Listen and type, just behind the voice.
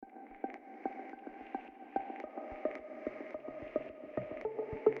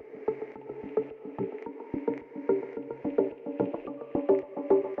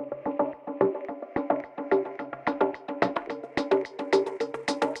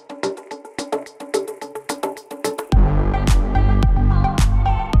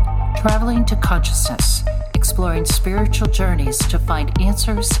Traveling to consciousness, exploring spiritual journeys to find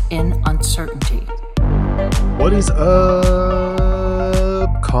answers in uncertainty. What is up,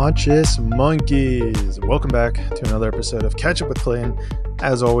 conscious monkeys? Welcome back to another episode of Catch Up with Clayton.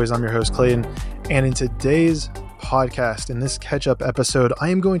 As always, I'm your host, Clayton. And in today's podcast, in this catch-up episode, I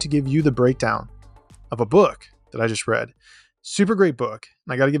am going to give you the breakdown of a book that I just read. Super great book.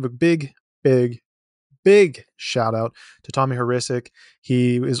 And I got to give a big shout out to Tommy Horisic.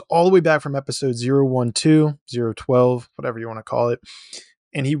 He is all the way back from episode 012, 012, whatever you want to call it.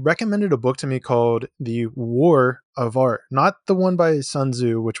 And he recommended a book to me called The War of Art. Not the one by Sun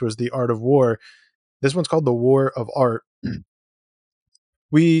Tzu, which was The Art of War. This one's called The War of Art.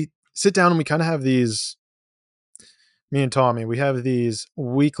 We sit down and we kind of have these, me and Tommy, we have these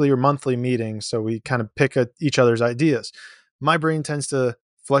weekly or monthly meetings. So we kind of pick at each other's ideas. My brain tends to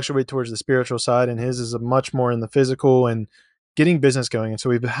fluctuate towards the spiritual side, and his is a much more in the physical and getting business going. And so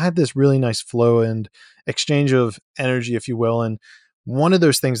we've had this really nice flow and exchange of energy, if you will. And one of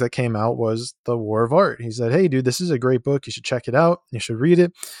those things that came out was The War of Art. He said, "Hey dude, this is a great book. You should check it out. You should read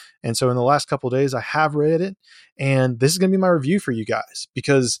it." And so in the last couple of days, I have read it, and this is going to be my review for you guys,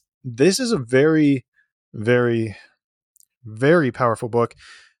 because this is a very, very, very powerful book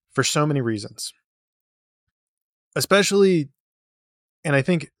for so many reasons. Especially, and I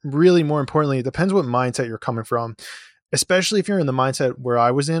think really more importantly, it depends what mindset you're coming from. Especially if you're in the mindset where I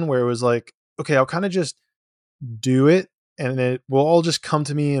was in, where it was like, okay, I'll kind of just do it and it will all just come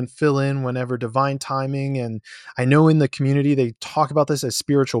to me and fill in whenever divine timing. And I know in the community, they talk about this as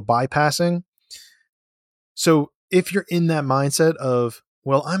spiritual bypassing. So if you're in that mindset of,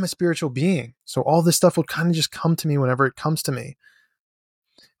 well, I'm a spiritual being, so all this stuff will kind of just come to me whenever it comes to me,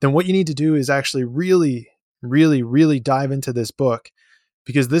 then what you need to do is actually really, really, really dive into this book,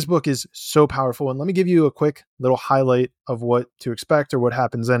 because this book is so powerful. And let me give you a quick little highlight of what to expect or what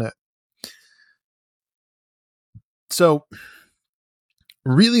happens in it. So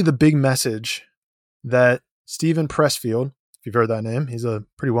really the big message that Stephen Pressfield, if you've heard that name, he's a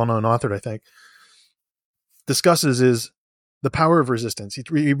pretty well-known author, I think, discusses is the power of resistance.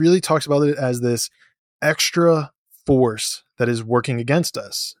 He really talks about it as this extra force that is working against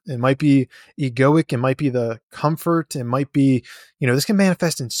us. It might be egoic. It might be the comfort. It might be, this can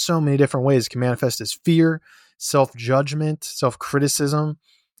manifest in so many different ways. It can manifest as fear, self-judgment, self-criticism,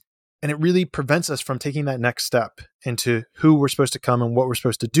 and it really prevents us from taking that next step into who we're supposed to come and what we're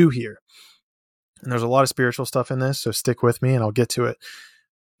supposed to do here. And there's a lot of spiritual stuff in this, so stick with me and I'll get to it.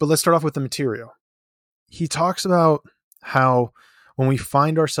 But let's start off with the material. He talks about how when we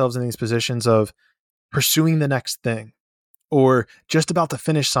find ourselves in these positions of pursuing the next thing or just about to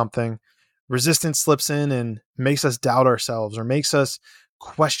finish something, resistance slips in and makes us doubt ourselves or makes us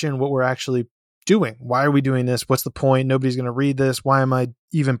question what we're actually doing. Why are we doing this? What's the point? Nobody's going to read this. Why am I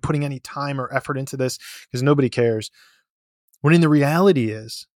even putting any time or effort into this? Because nobody cares. When in the reality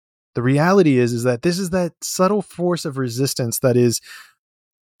is that this is that subtle force of resistance that is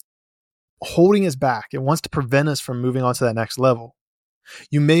holding us back. It wants to prevent us from moving on to that next level.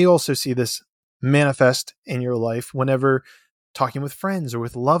 You may also see this manifest in your life whenever talking with friends or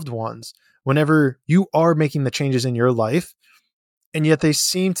with loved ones, whenever you are making the changes in your life, and yet they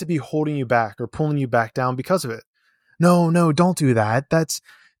seem to be holding you back or pulling you back down because of it. No, don't do that. That's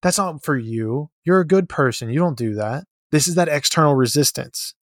not for you. You're a good person. You don't do that. This is that external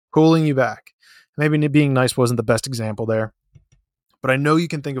resistance pulling you back. Maybe being nice wasn't the best example there, but I know you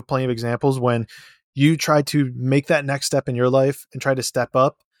can think of plenty of examples when you try to make that next step in your life and try to step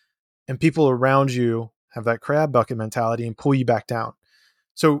up, and people around you have that crab bucket mentality and pull you back down.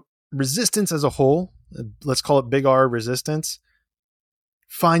 So resistance as a whole, let's call it big R resistance,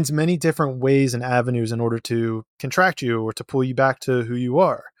 finds many different ways and avenues in order to contract you or to pull you back to who you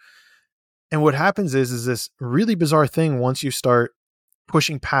are. And what happens is this really bizarre thing once you start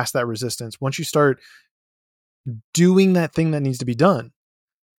pushing past that resistance, once you start doing that thing that needs to be done.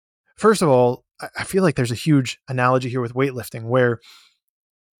 First of all, I feel like there's a huge analogy here with weightlifting, where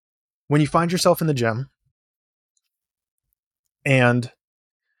when you find yourself in the gym and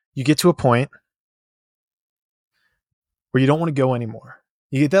you get to a point where you don't want to go anymore.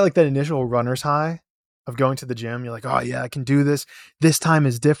 You get that initial runner's high of going to the gym. You're like, oh yeah, I can do this. This time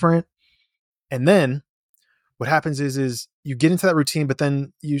is different. And then what happens is you get into that routine, but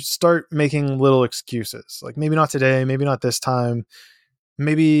then you start making little excuses. Like maybe not today, maybe not this time.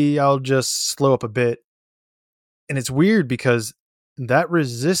 Maybe I'll just slow up a bit. And it's weird because that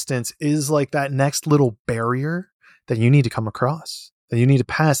resistance is like that next little barrier that you need to come across, that you need to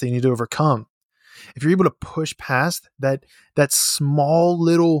pass, that you need to overcome. If you're able to push past that small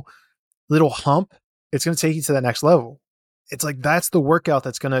little hump, it's going to take you to that next level. It's like, that's the workout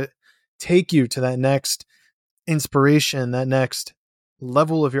that's going to take you to that next inspiration, that next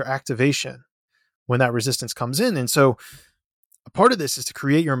level of your activation when that resistance comes in. And so a part of this is to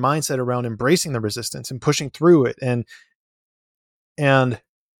create your mindset around embracing the resistance and pushing through it and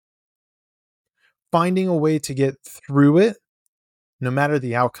finding a way to get through it no matter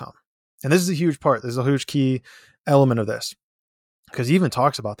the outcome. And this is a huge part. This is a huge key element of this, because he even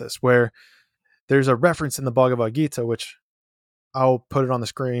talks about this, where there's a reference in the Bhagavad Gita, which I'll put it on the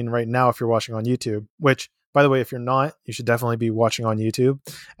screen right now if you're watching on YouTube, which, by the way, if you're not, you should definitely be watching on YouTube,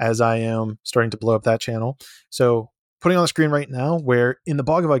 as I am starting to blow up that channel. So putting on the screen right now, where in the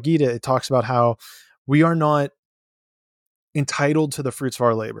Bhagavad Gita, it talks about how we are not entitled to the fruits of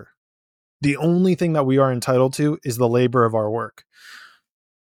our labor. The only thing that we are entitled to is the labor of our work.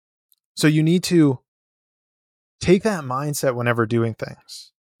 So you need to take that mindset whenever doing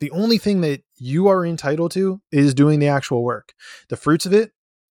things. The only thing that you are entitled to is doing the actual work. The fruits of it,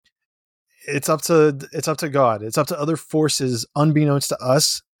 it's up to God. It's up to other forces unbeknownst to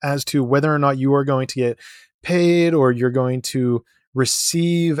us as to whether or not you are going to get paid or you're going to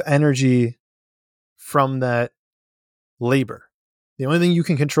receive energy from that labor. The only thing you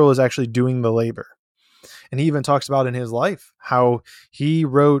can control is actually doing the labor. And he even talks about in his life how he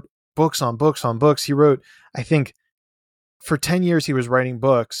wrote books on books on books. He wrote, I think, for 10 years he was writing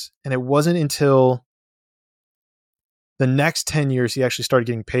books, and it wasn't until the next 10 years he actually started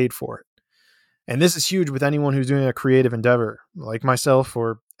getting paid for it. And this is huge with anyone who's doing a creative endeavor, like myself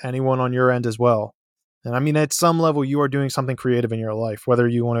or anyone on your end as well. And I mean, at some level, you are doing something creative in your life, whether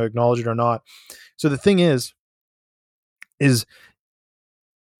you want to acknowledge it or not. So the thing is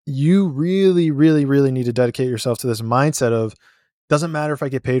you really, really, really need to dedicate yourself to this mindset of, doesn't matter if I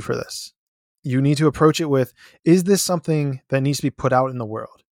get paid for this. You need to approach it with, is this something that needs to be put out in the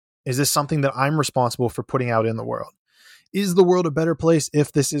world? Is this something that I'm responsible for putting out in the world? Is the world a better place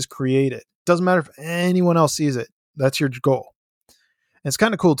if this is created? Doesn't matter if anyone else sees it. That's your goal. And it's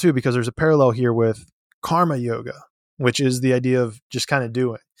kind of cool too, because there's a parallel here with karma yoga, which is the idea of just kind of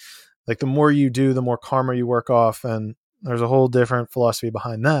doing. Like the more you do, the more karma you work off. And there's a whole different philosophy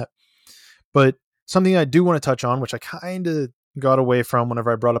behind that. But something I do want to touch on, which I kind of got away from whenever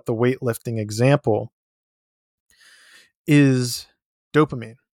I brought up the weightlifting example, is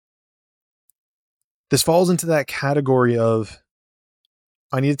dopamine. This falls into that category of,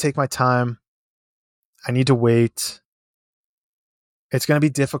 I need to take my time. I need to wait. It's going to be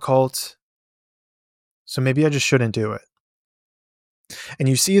difficult. So maybe I just shouldn't do it. And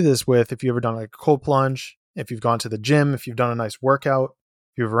you see this with, if you've ever done like a cold plunge, if you've gone to the gym, if you've done a nice workout,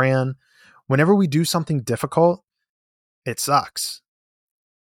 if you've ran, whenever we do something difficult, it sucks.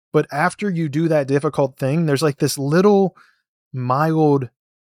 But after you do that difficult thing, there's like this little mild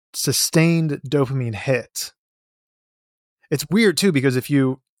sustained dopamine hit. It's weird too, because if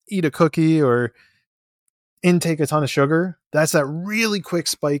you eat a cookie or intake a ton of sugar, that's that really quick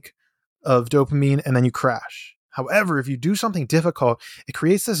spike of dopamine and then you crash. However, if you do something difficult, it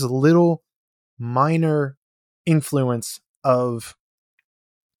creates this little minor influence of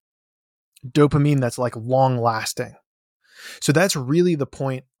dopamine that's like long lasting. So that's really the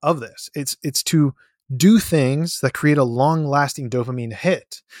point of this. It's to do things that create a long lasting dopamine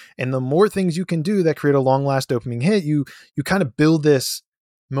hit. And the more things you can do that create a long last dopamine hit, you kind of build this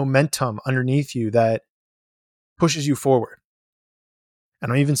momentum underneath you that pushes you forward.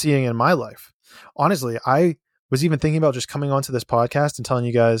 And I'm even seeing it in my life. Honestly, I was even thinking about just coming onto this podcast and telling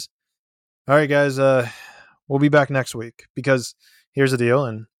you guys, all right, guys, we'll be back next week, because here's the deal.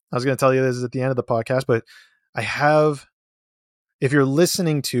 And I was going to tell you this at the end of the podcast, but I have, if you're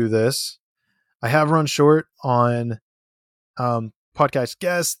listening to this, I have run short on podcast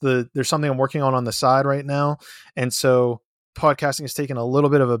guests. There's something I'm working on the side right now. And so podcasting has taken a little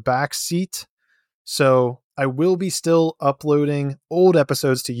bit of a back seat. So I will be still uploading old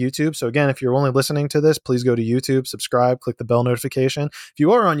episodes to YouTube. So again, if you're only listening to this, please go to YouTube, subscribe, click the bell notification. If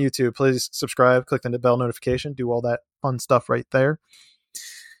you are on YouTube, please subscribe, click the bell notification, do all that fun stuff right there.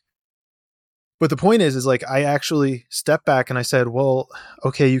 But the point is like, I actually stepped back and I said, well,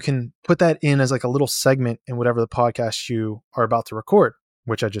 okay, you can put that in as like a little segment in whatever the podcast you are about to record,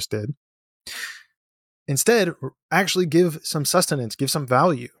 which I just did. Instead, actually give some sustenance, give some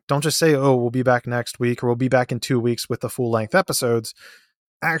value. Don't just say, oh, we'll be back next week or we'll be back in 2 weeks with the full length episodes.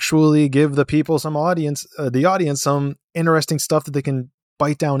 Actually give the people the audience some interesting stuff that they can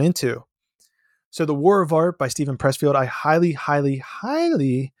bite down into. So The War of Art by Steven Pressfield, I highly, highly,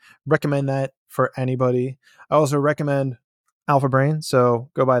 highly recommend that for anybody. I also recommend Alpha Brain, so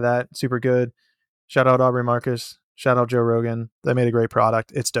go buy that. Super good. Shout out Aubrey Marcus. Shout out Joe Rogan. They made a great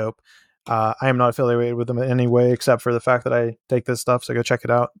product. It's dope. I am not affiliated with them in any way except for the fact that I take this stuff. So go check it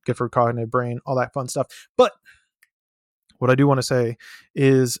out. Good for cognitive brain, all that fun stuff. But what I do want to say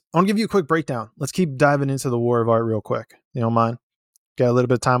is I want to give you a quick breakdown. Let's keep diving into the War of Art real quick. You don't mind? Got a little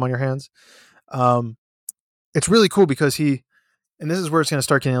bit of time on your hands? It's really cool because and this is where it's going to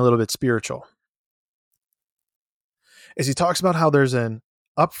start getting a little bit spiritual, is he talks about how there's an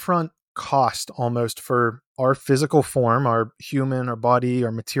upfront cost almost for our physical form, our human, our body,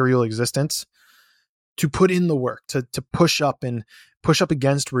 our material existence, to put in the work, to push up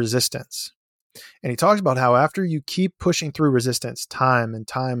against resistance. And he talks about how after you keep pushing through resistance time and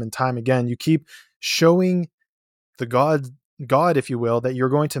time and time again, you keep showing the God, if you will, that you're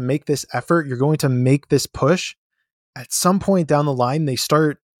going to make this effort, you're going to make this push. At some point down the line, they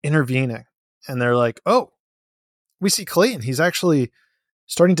start intervening and they're like, oh, we see Clayton. He's actually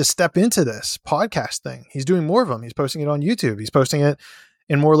starting to step into this podcast thing. He's doing more of them. He's posting it on YouTube. He's posting it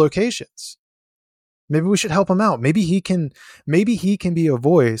in more locations. Maybe we should help him out. Maybe he can be a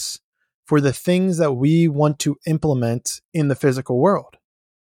voice for the things that we want to implement in the physical world.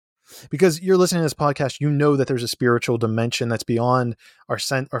 Because you're listening to this podcast, you know that there's a spiritual dimension that's beyond our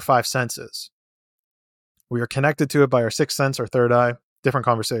five senses. We are connected to it by our sixth sense, our third eye, different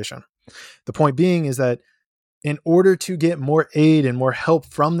conversation. The point being is that in order to get more aid and more help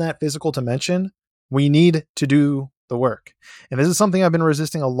from that physical dimension, we need to do the work. And this is something I've been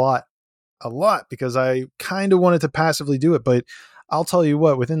resisting a lot because I kind of wanted to passively do it. But I'll tell you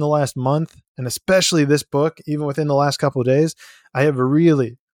what, within the last month, and especially this book, even within the last couple of days, I have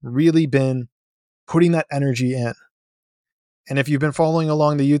really, really been putting that energy in. And if you've been following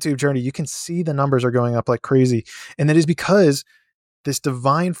along the YouTube journey, you can see the numbers are going up like crazy. And that is because this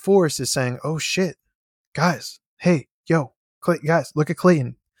divine force is saying, oh shit, guys, hey, yo, guys, look at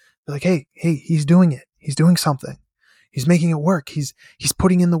Clayton. They're like, hey, he's doing it. He's doing something. He's making it work. He's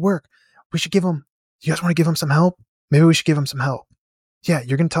putting in the work. We should give him, you guys want to give him some help? Maybe we should give him some help. Yeah,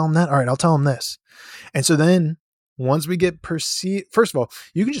 you're going to tell him that? All right, I'll tell him this. And so then once we get perceived, first of all,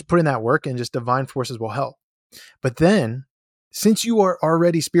 you can just put in that work and just divine forces will help. But then since you are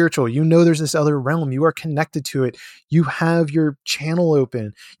already spiritual, you know there's this other realm, you are connected to it, you have your channel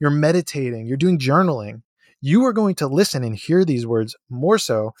open, you're meditating, you're doing journaling, you are going to listen and hear these words more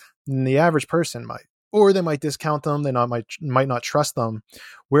so than the average person might. Or they might discount them, they might not trust them,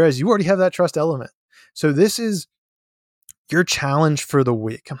 whereas you already have that trust element. So this is your challenge for the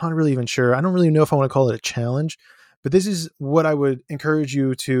week. I'm not really even sure. I don't really know if I want to call it a challenge, but this is what I would encourage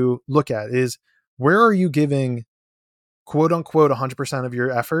you to look at is, where are you giving quote unquote 100% of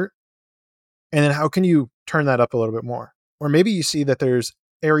your effort? And then how can you turn that up a little bit more? Or maybe you see that there's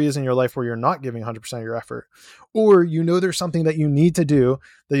areas in your life where you're not giving 100% of your effort, or you know there's something that you need to do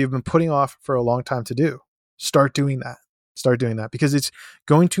that you've been putting off for a long time to do. Start doing that because it's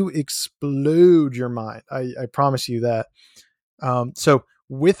going to explode your mind. I promise you that. So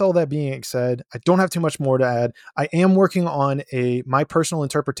with all that being said, I don't have too much more to add. I am working on my personal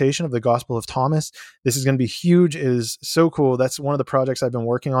interpretation of the Gospel of Thomas. This is going to be huge. It is so cool. That's one of the projects I've been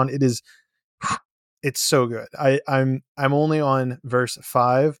working on. It's so good. I'm only on verse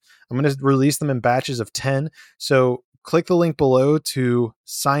 5. I'm going to release them in batches of 10. So click the link below to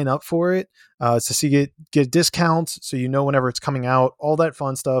sign up for it, to get discounts, so you know whenever it's coming out, all that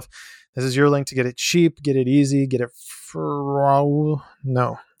fun stuff. This is your link to get it cheap, get it easy, get it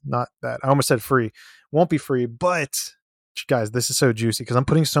no, not that. I almost said free. Won't be free, but guys, this is so juicy because I'm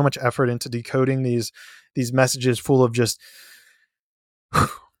putting so much effort into decoding these messages full of just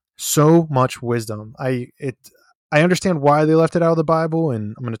so much wisdom. I understand why they left it out of the Bible,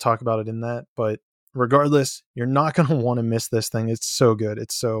 and I'm going to talk about it in that, but regardless, you're not going to want to miss this thing. It's so good.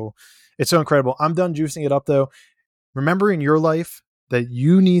 It's so incredible. I'm done juicing it up though. Remember in your life that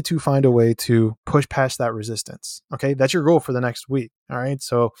you need to find a way to push past that resistance. Okay. That's your goal for the next week. All right.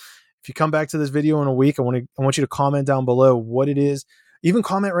 So if you come back to this video in a week, I want you to comment down below what it is. Even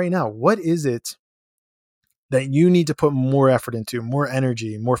comment right now. What is it that you need to put more effort into, more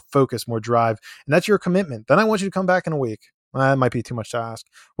energy, more focus, more drive? And that's your commitment. Then I want you to come back in a week. Well, that might be too much to ask.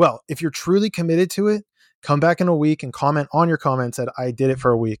 Well, if you're truly committed to it, come back in a week and comment on your comments that I did it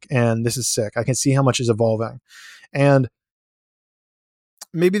for a week and this is sick. I can see how much is evolving. And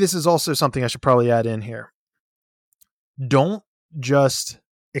maybe this is also something I should probably add in here. Don't just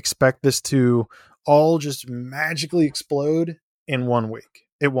expect this to all just magically explode in 1 week.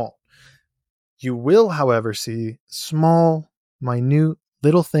 It won't. You will, however, see small, minute,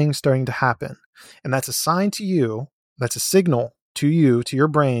 little things starting to happen. And that's a sign to you, that's a signal to you, to your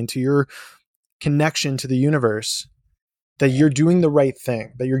brain, to your connection to the universe, that you're doing the right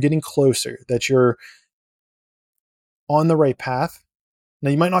thing, that you're getting closer, that you're on the right path. Now,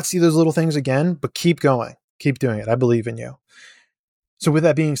 you might not see those little things again, but keep going. Keep doing it. I believe in you. So with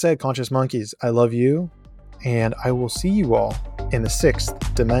that being said, Conscious Monkeys, I love you, and I will see you all in the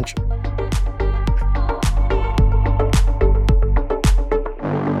 6th dimension.